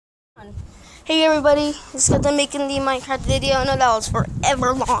Hey everybody, it's because I'm making the Minecraft video. I know that was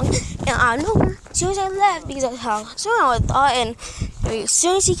forever long, and I know as soon as I left, because of how soon I thought, and as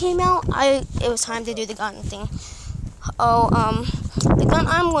soon as he came out, it was time to do the gun thing. The gun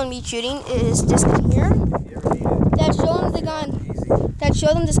I'm going to be shooting is this gun here. Dad, show him the gun. Dad,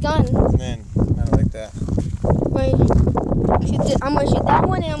 show them this gun. Man, I don't like that. Right. I'm going to shoot that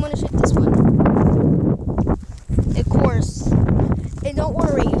one, and I'm going to shoot this one. Of course. And don't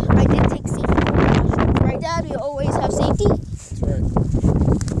worry, I did take safety precautions. Right, Dad? We always have safety? That's right.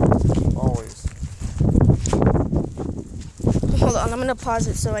 Always. Hold on, I'm going to pause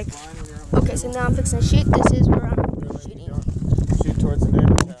it so okay, so now I'm fixing to shoot. This is where I'm shooting. Shoot towards the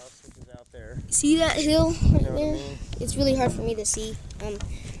neighbor's house, which is out there. See that hill right You know there? what I mean? It's really hard for me to see. I'm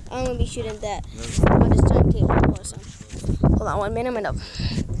going to be shooting that on this timetable or something. Hold on 1 minute.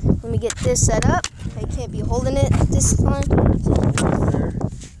 Let me get this set up. I can't be holding it this time. There.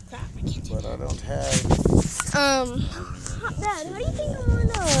 Crap, I can't do But I don't have. Dad, how do you think I'm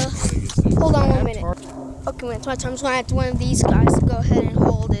gonna... Hold on 1 minute. Okay, when it's my time, so I have to one of these guys to go ahead and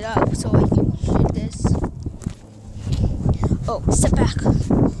hold it up so I can shoot this. Oh, step back.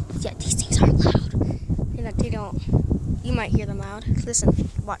 Yeah, these things aren't loud. And that they don't... You might hear them loud. Listen,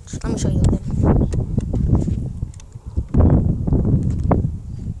 watch. I'm gonna show you again.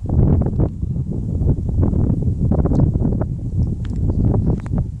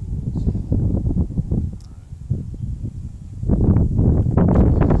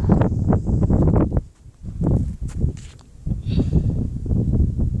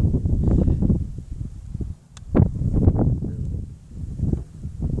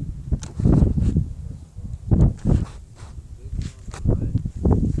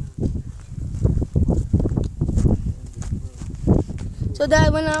 So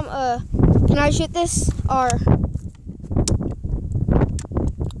Dad, when can I shoot this? Or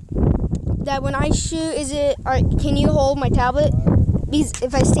Dad, when I shoot, can you hold my tablet? Because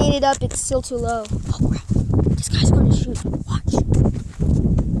if I stand it up, it's still too low. Oh crap! This guy's gonna shoot. Watch.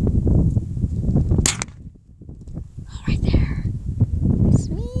 Oh, right there.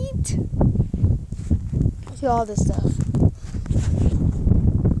 Sweet. See all this stuff.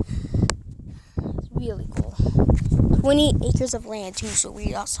 It's really cool. 20 acres of land too, so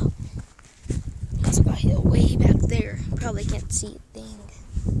we also got hit way back there. Probably can't see a thing.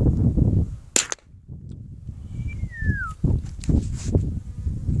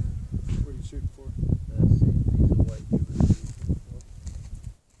 What are you shooting for? These are white people.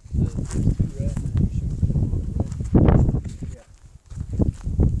 There's two red, and you shoot for the red. Yeah.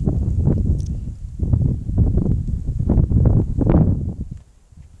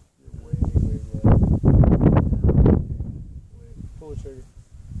 You're way left. Pull the trigger.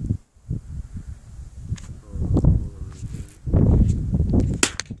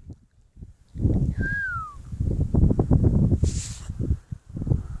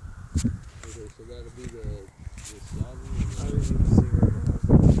 Okay, so that'll be the I didn't even see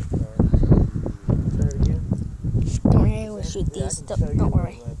Try it again. Don't worry, we'll shoot these. Don't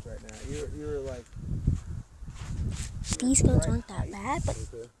worry. Left right now. You were like. These guns aren't that bad, but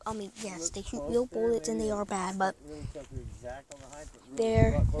I mean, yes, they shoot real bullets and they are bad, but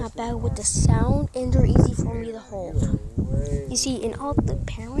they're not bad with the sound and they're easy for me to hold. You see, and all the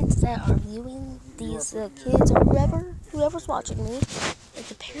parents that are viewing these kids or whoever's watching me, like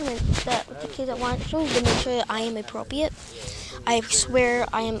the parents the kids that want to make sure that I am appropriate. I swear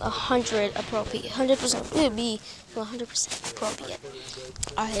I am 100% appropriate. 100%. It would be 100% appropriate.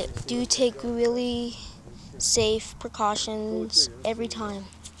 I do take really safe precautions every time.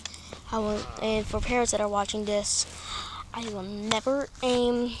 And for parents that are watching this, I will never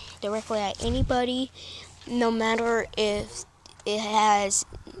aim directly at anybody, no matter if it has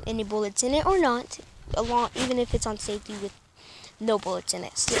any bullets in it or not. Even if it's on safety with no bullets in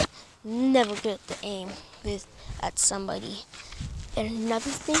it, still never good to aim at somebody. And another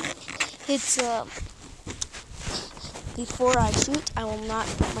thing, it's before I shoot, I will not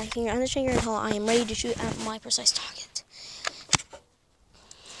put my finger on the trigger until I am ready to shoot at my precise target.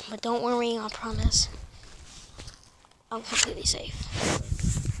 But don't worry, I promise, I'm completely safe.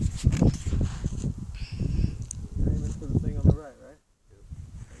 You're aiming for the thing on the right, right?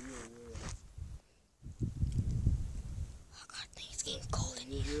 Oh God, it's getting cold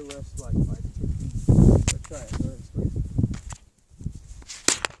in here. Your left's like 5 to 2 feet. Let's try it. Go ahead and squeeze it.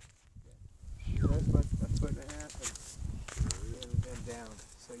 That's about a foot and a half and down.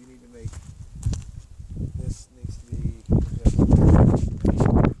 So you need to make this needs to be just up and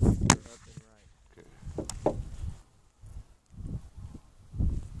right. Okay.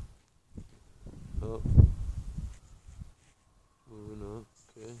 Up. Moving up.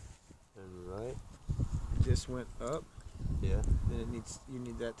 Okay. this went up, Yeah. then you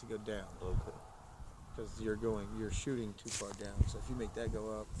need that to go down. Okay. Because you're shooting too far down. So if you make that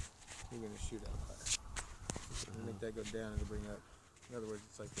go up, you're going to shoot out higher. If you make that go down, it'll bring up. In other words,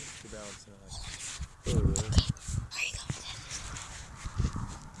 it's like you're balancing it. Oh, really? There you go.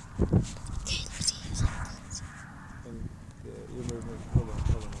 Okay, let me see. And your movement. Hold on.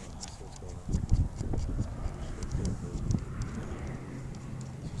 Let's see what's going on.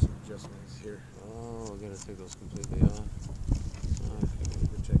 Some adjustments here. Oh, I gotta take those completely off. Okay.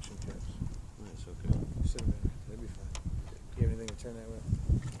 Protection caps. That's okay. Sit there. That'd be fine. Do you have anything to turn that with?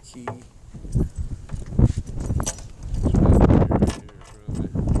 Key.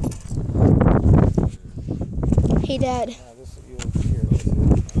 Hey, Dad. This here.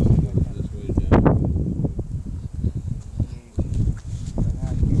 This way down.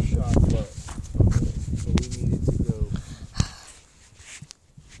 Now you shot low. So we needed to go.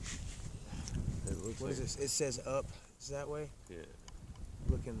 It looks What is this? It says up. Is that way? Yeah.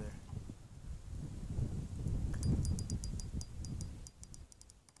 Look in there.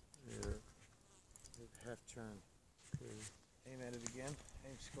 Your half turn. Okay. Aim at it again.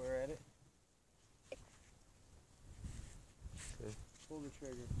 Aim square at it. Okay. Pull the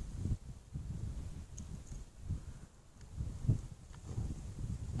trigger.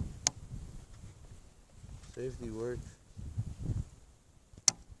 Safety work.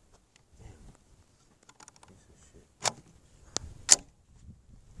 Damn. Piece of shit.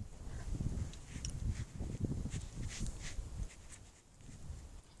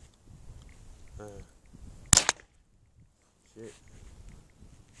 Shit.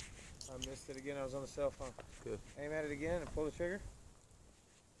 I missed it again. I was on the cell phone. Good. Aim at it again and pull the trigger.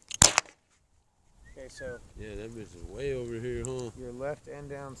 Okay, so Yeah, that bitch is way over here, huh? you're left and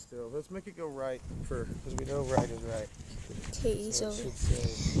down still. Let's make it go right because we know right is right. Okay, So so it should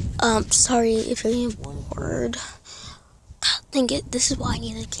say sorry if you're getting one bored. This is why I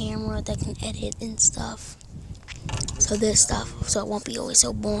need a camera that can edit and stuff. So this stuff, so it won't be always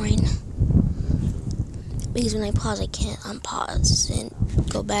so boring. Because when I pause, I can't unpause and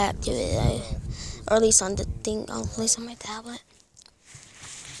go back to it. Or at least on the thing, at least on my tablet.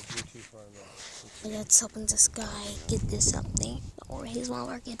 you're too far left. But let's open this guy, get this something. Or he's one of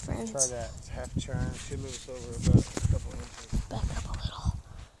our good friends. Try that. It's half turn. Should move us over about a couple inches. Back up a little.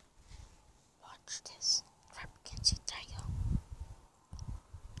 Watch this. Crap, can't see. There you go.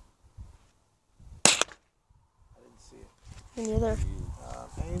 I didn't see it. And the other.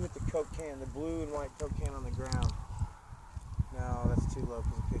 Aim at the Coke can, the blue and white Coke can on the ground. No, that's too low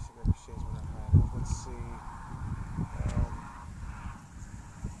because in case it ricochets, we're not high enough. Let's see.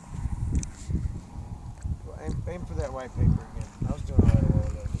 Well, aim for that white paper again. I was doing all right a while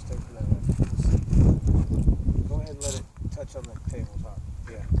ago. Just aim for that white paper. Let's see. Go ahead and let it touch on the tabletop.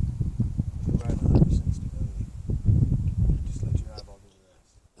 Yeah. Provide 100% stability. Just let your eyeball do the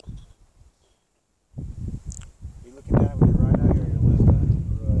rest. Are you looking down with your right eye or your left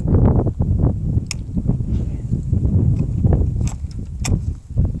eye?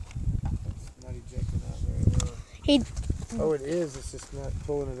 Not ejecting out very well. Hey. Oh, it is. It's just not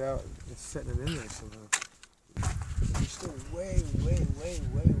pulling it out. It's setting it in there somehow. You're still way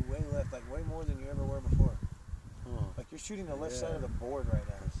left. Like way more than you ever were before. Huh. Like you're shooting the left side of the board right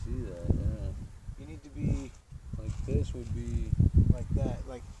now. I see that, yeah. You need to be Like this would be... like that.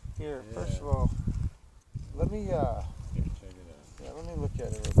 Like here, Yeah. first of all, let me Here, check it out. yeah, let me look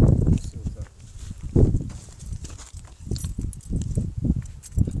at it real quick. Let's see what's up.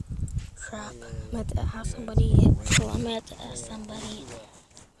 Crap. I'm at to ask somebody. So I'm at to ask somebody.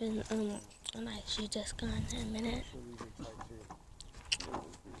 And I should just gone in a minute.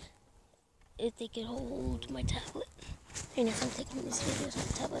 If they could hold my tablet. I know I'm taking these videos on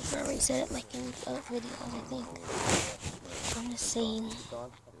the tablet. I already said it like in other videos, I think. I'm just saying.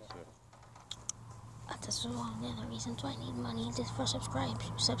 That's one of the other reasons why I need money just for subscribe.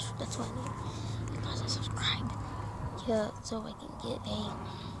 That's why I need. Because I subscribe. Yeah, so I can get a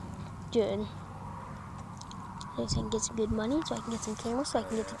good. So I can get some good money, so I can get some cameras, so I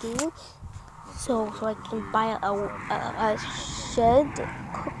can get the gaming. So I can buy a shed to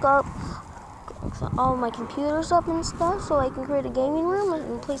cook up all my computers up and stuff, so I can create a gaming room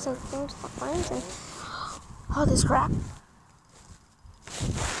and play some games with my friends and all this crap.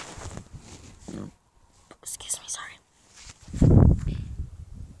 Excuse me, sorry.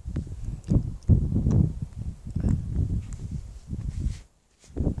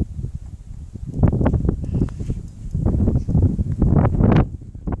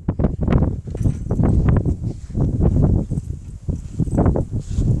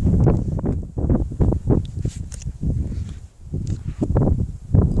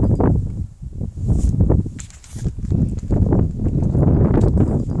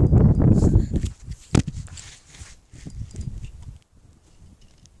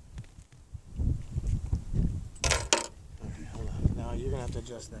 gonna have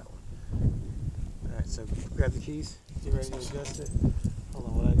to adjust that one. All right, so grab the keys. You ready to adjust it? Hold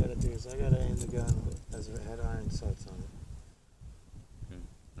on. What I gotta do is I gotta aim the gun as it had iron sights on it. Okay.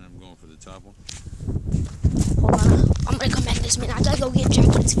 And I'm going for the top one. Hold on. I'm gonna come back this minute. I gotta go get a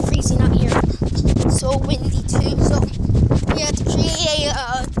jacket. It's freezing out here. So windy too. So we have to create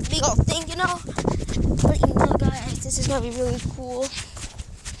a big old thing, you know. But you know, guys, this is gonna be really cool.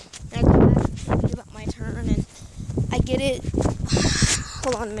 And I go back and think about my turn, and I get it.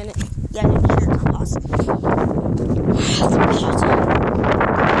 Hold on a minute. Yeah, I didn't hear it. Pause.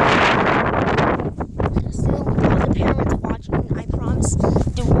 Still, with all the parents watching, I promise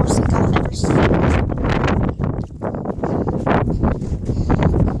the worst thing I'll ever see.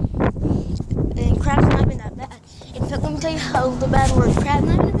 And crab's not even that bad. In fact, let me tell you how the bad word. Crab's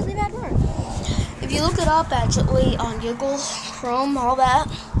not even a really bad word. If you look it up actually on Google, Chrome, all that,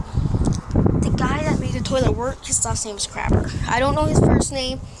 the guy that made the toilet work, his last name is Crapper. I don't know his first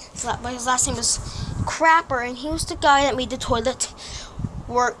name, but his last name is Crapper, and he was the guy that made the toilet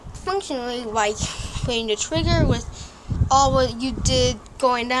work functionally, like putting the trigger with all what you did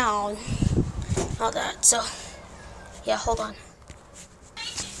going down, all that. So, yeah, hold on.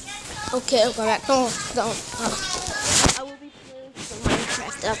 Okay, I'll go back. Don't. I will be playing some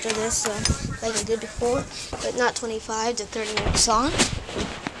Minecraft after this, like I did before, but not 25 to 30 minutes long.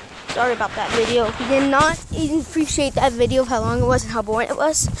 Sorry about that video. If you did not even appreciate that video of how long it was and how boring it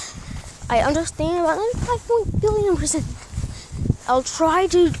was, I understand about 95 billion %. I'll try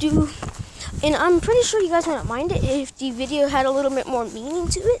to do, and I'm pretty sure you guys wouldn't mind it if the video had a little bit more meaning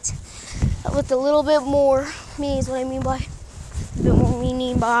to it. With a little bit more meaning is what I mean by a bit more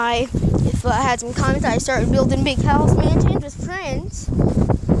meaning by if I had some comments. I started building big house mansions with friends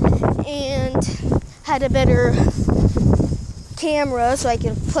and had a better camera so I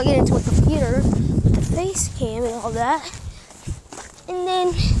could plug it into a computer with the face cam and all that. And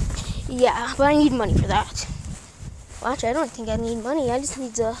then, yeah, but I need money for that. Well, actually, I don't think I need money. I just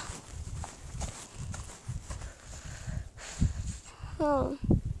need to...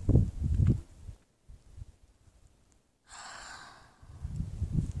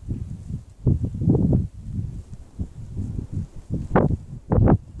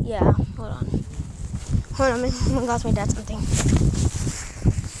 Yeah, hold on. Hold on, I'm gonna ask my dad something.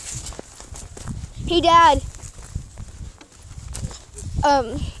 Hey, Dad.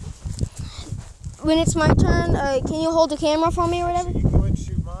 When it's my turn, can you hold the camera for me or whatever? So you can go ahead and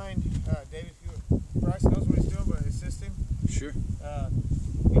shoot mine. David, Bryce knows what he's doing, but assist him. Sure.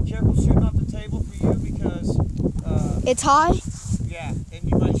 Be careful shooting off the table for you because... It's high? Yeah, and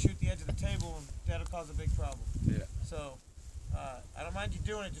you might shoot the edge of the table and that'll cause a big problem. Yeah. So, I don't mind you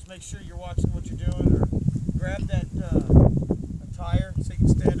doing it. Just make sure you're watching what you're doing, or grab that a tire so you can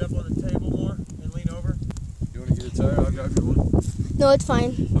stand up on the table more and lean over. You want to get a tire? I'll grab you one. No, it's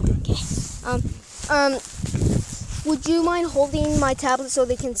fine. Okay. Would you mind holding my tablet so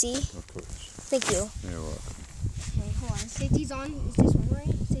they can see? Of course. Thank you. You're welcome. Okay, hold on. Safety's on. Is this one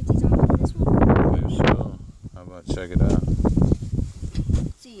right? Safety's on this one? I believe so. How about check it out?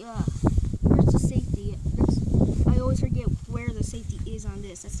 See, where's the safety? I always forget where the safety is on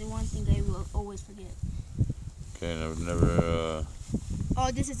this. That's the one thing I will always forget. Okay, and I've never,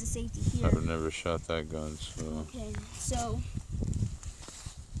 Oh, this is the safety here. I've never shot that gun, so Okay, so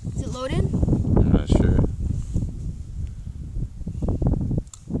is it loaded? I'm not sure.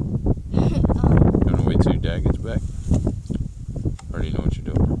 You want to wait till your dad gets back? Or do you know what you're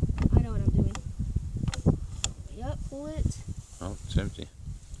doing? I know what I'm doing. Yep, pull it. Oh, it's empty.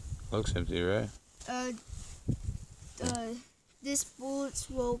 Looks empty, right? This bullets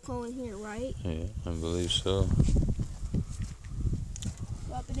will go in here, right? Yeah, I believe so.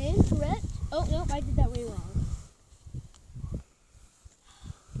 Drop it in, correct? Oh, no, I did that way wrong.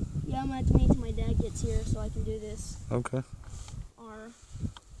 Yeah, I'm gonna have to wait until my dad gets here so I can do this. Okay. R.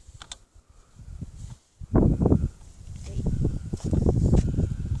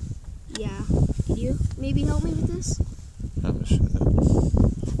 Yeah. Can you maybe help me with this? I'm sure.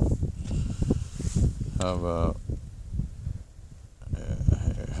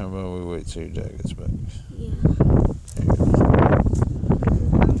 How about we wait till your dad gets back? Yeah. There you go.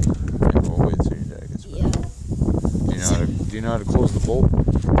 Yeah, we'll wait till your dad gets back. Yeah. Do you know how to close the bolt?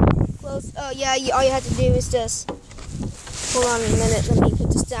 Close. Oh, yeah, all you have to do is just... Hold on a minute. Let me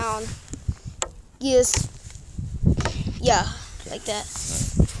put this down. Yes. Yeah, like that.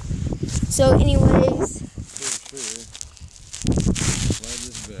 So, anyways... Slide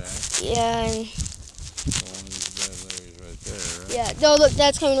this back. Yeah, and... One of these bad Larry's right there, right? Yeah, no, look,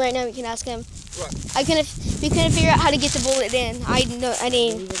 that's coming right now. We can ask him. What? We couldn't figure out how to get the bullet in. I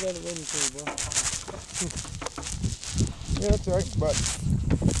didn't. Yeah, that's all right. But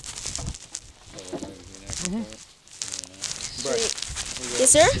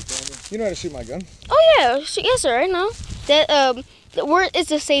Yes, sir. you know how to shoot my gun. Oh yeah, yes, sir. I know. That where is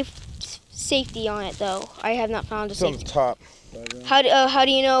the safety on it though? I have not found a It's on the safety. top. How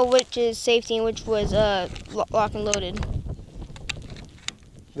do you know which is safety and which was lock and loaded?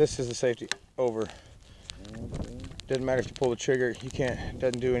 This is the safety. Over. Doesn't matter if you pull the trigger. You can't. It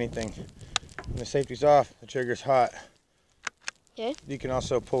doesn't do anything. When the safety's off, the trigger's hot. Okay. You can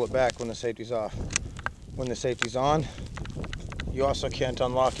also pull it back when the safety's off. When the safety's on, you also can't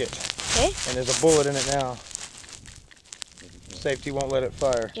unlock it. Okay. And there's a bullet in it now. Safety won't let it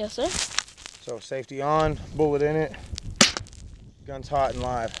fire. Yes, sir. So safety on, bullet in it, gun's hot and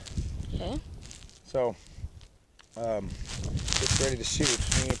live. Okay. So it's ready to shoot.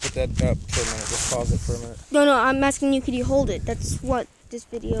 I'm gonna put that up for a minute. Just pause it for a minute. No, I'm asking you, could you hold it? That's what this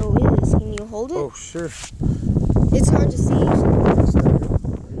video is. Can you hold it? Oh, sure. It's hard to see.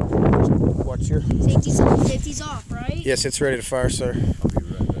 Watch your. Safety's off, right? Yes, it's ready to fire, sir. I'll be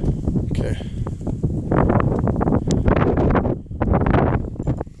right back. Okay.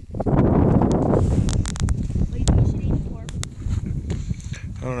 What do you think you should aim for?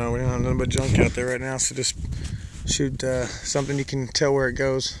 I don't know. We don't have nothing but junk out there right now, so just shoot something you can tell where it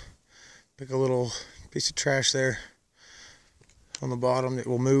goes. Pick a little piece of trash there on the bottom that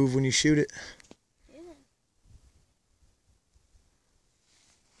will move when you shoot it.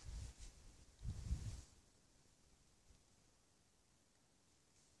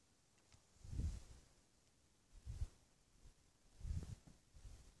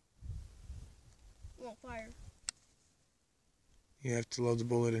 Won't fire. You have to load the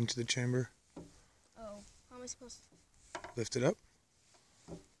bullet into the chamber. Oh, how am I supposed to? Lift it up.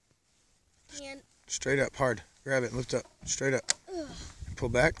 And Straight up, hard. Grab it and lift up. Straight up. Pull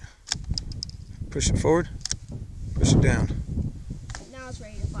back. Push it forward. Push it down. now it's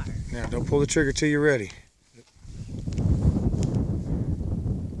ready to fire. Now, don't pull the trigger till you're ready.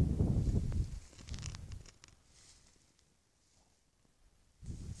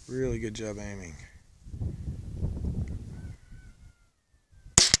 Really good job aiming.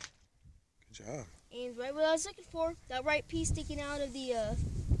 Good job. And right what I was looking for, that right piece sticking out of the,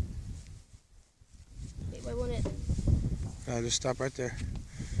 wait, why won't it? Just stop right there.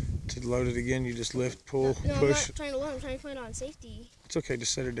 To load it again, you just lift, pull, No, I'm push. not trying to load, I'm trying to find it on safety. It's okay,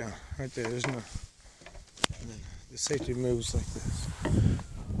 just set her down. Right there, there's no... And then the safety moves like this.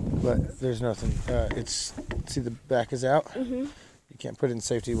 But there's nothing. See the back is out? Mm-hmm. You can't put it in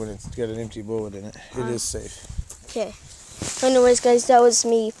safety when it's got an empty bullet in it. It is safe. Okay. Anyways, guys, that was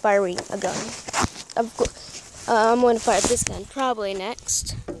me firing a gun. I'm going to fire this gun probably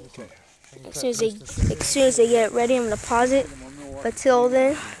next. Okay. As soon as they get it ready, I'm going to pause it. But till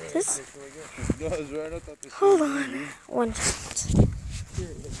then, just hold on 1 second.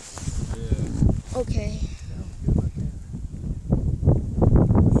 Okay.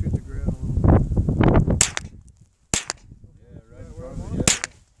 Shoot the ground a little bit.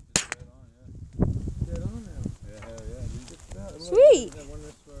 Sweet.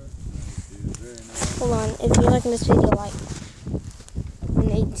 Hold on. If you're liking this video, like.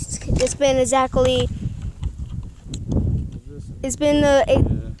 It's been exactly. It's been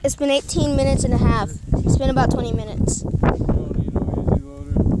 18 minutes and a half. It's been about 20 minutes.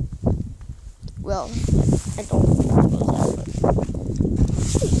 Well, I don't suppose that, but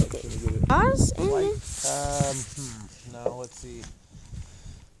okay. Pause and then. No, let's see.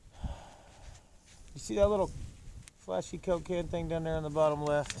 You see that little flashy Coke can thing down there on the bottom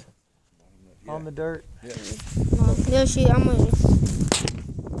left? Yeah. On the dirt? Yeah. No, I'm gonna.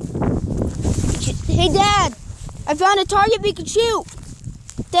 Hey, Dad! I found a target we could shoot!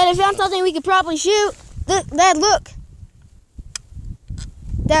 Dad, I found something we could probably shoot! Dad, look!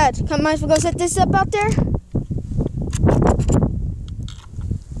 Dad, come on, go set this up out there?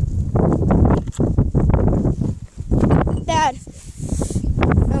 Dad!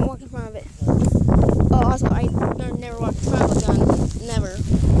 Don't walk in front of it. Oh, also, I never walked in front of a gun. Never.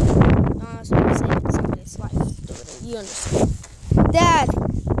 So I'm saving somebody's life. You understand. Dad!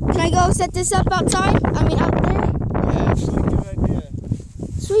 Can I go set this up outside? I mean, out there? Yeah, actually, good idea.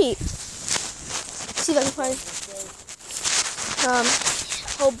 Sweet. See if I can find a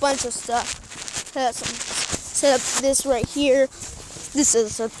whole bunch of stuff. Set up this right here. This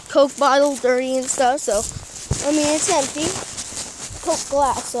is a Coke bottle, dirty and stuff. So, I mean, it's empty. Coke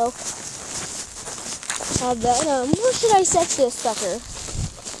glass. So, have that. Where should I set this sucker?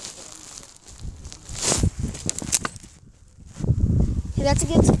 Okay, that's a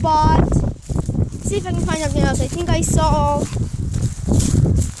good spot. Let's see if I can find something else. I think I saw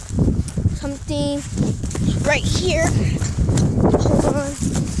something right here.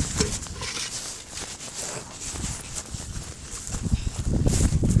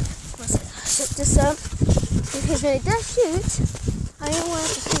 Because when it does shoot, I don't want to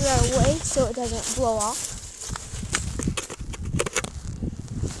have to figure out a way so it doesn't blow off.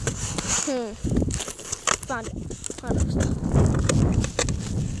 Found it. Found it.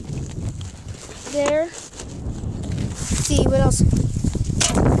 There. Let's see what else.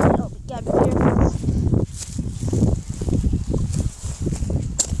 Oh, we gotta be careful.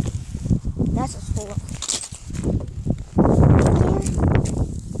 That's a full.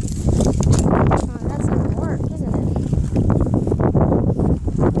 Oh, that's not gonna work, isn't it?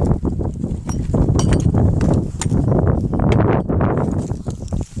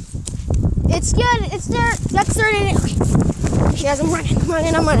 It's good. It's there. That's starting it. Okay. Yes, I'm running.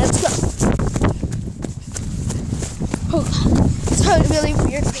 Let's go. Oh, it's really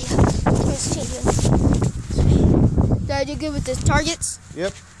weird. Let's change it. Sweet. Did I do good with the targets?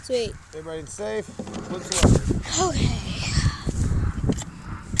 Yep. Sweet. Everybody's safe. Whatsoever. Okay.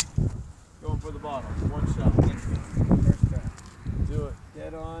 Going for the bottom. One shot. First try. Do it.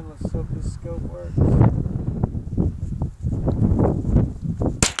 Dead on. Let's hope this scope works.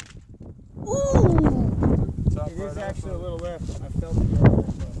 It is actually a little left. I felt it there. Took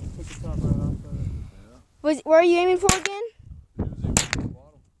the top right off of it. Where are you aiming for again? It was aiming for the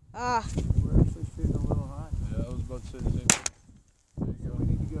bottom. Ah. We're actually shooting a little high. Yeah, I was about to say the same thing. There you So go. we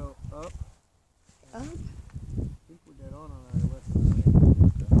need to go up. Up? I think we're dead on our left and right. Let's make it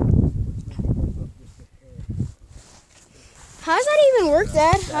go up just a hair. How does that even work,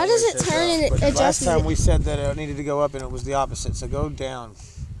 Dad? How does it turn and But adjust? last time we said that it needed to go up and it was the opposite. So go down.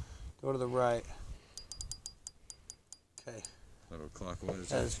 Go to the right. Okay. Little clockwise.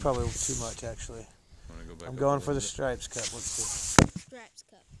 That is probably too much actually. Wanna go back I'm up going a for the little stripes cut. Let's see. Stripes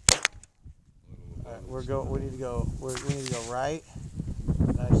cup. bit? All right, we need to go right.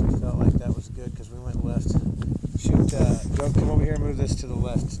 I actually felt like that was good because we went left. Shoot, come over here and move this to the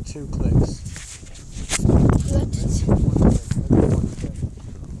left. 2 clicks. Good. To the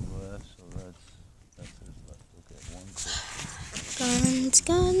left, so that's his left. Okay, 1 click. Guns,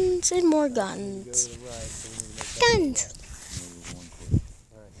 guns, and more Go guns. to the right. So we need to make that Guns. left. Move 1 click.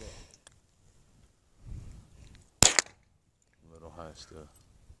 All right, go. A little high still.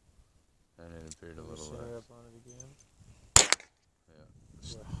 And it appeared a little Center left. up on it again. Yeah.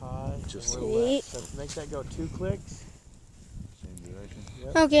 We're high. Just and a we're little. left. So make that go 2 clicks. Same direction.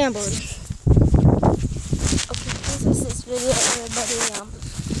 Yep. Okay, I'm bored. Okay, this is this video, everybody.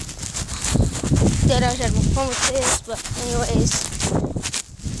 That I had more fun with this, but anyways.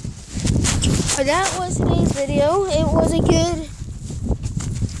 That was today's video. It was a good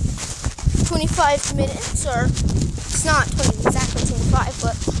 25 minutes, or it's not exactly 25,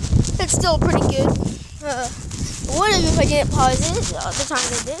 but it's still pretty good. Would have if I didn't pause it the time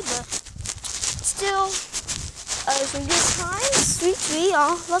I did, but still, some good times. Sweet.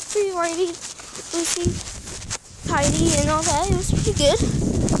 All love for you, Righty, Lucy, Tidy, and all that. It was pretty good.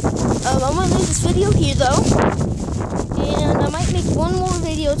 I'm gonna leave this video here though, and I might make one more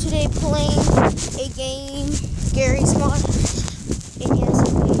video today playing a game, Gary's Mod. And yes,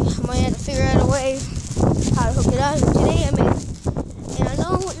 I might have to figure out a way how to hook it up. Today I made, and I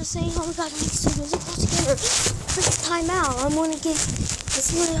know what you're saying. Oh my God, it makes 2 music go together. First time out. I'm gonna get.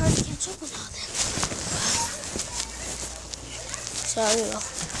 It's really hard to catch up on all that.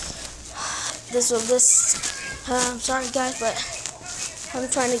 So I'm sorry guys, but I'm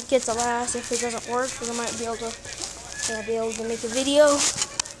trying to get the last. If it doesn't work, then I might be able to make a video.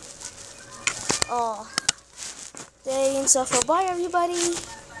 Day and stuff. Well, bye everybody.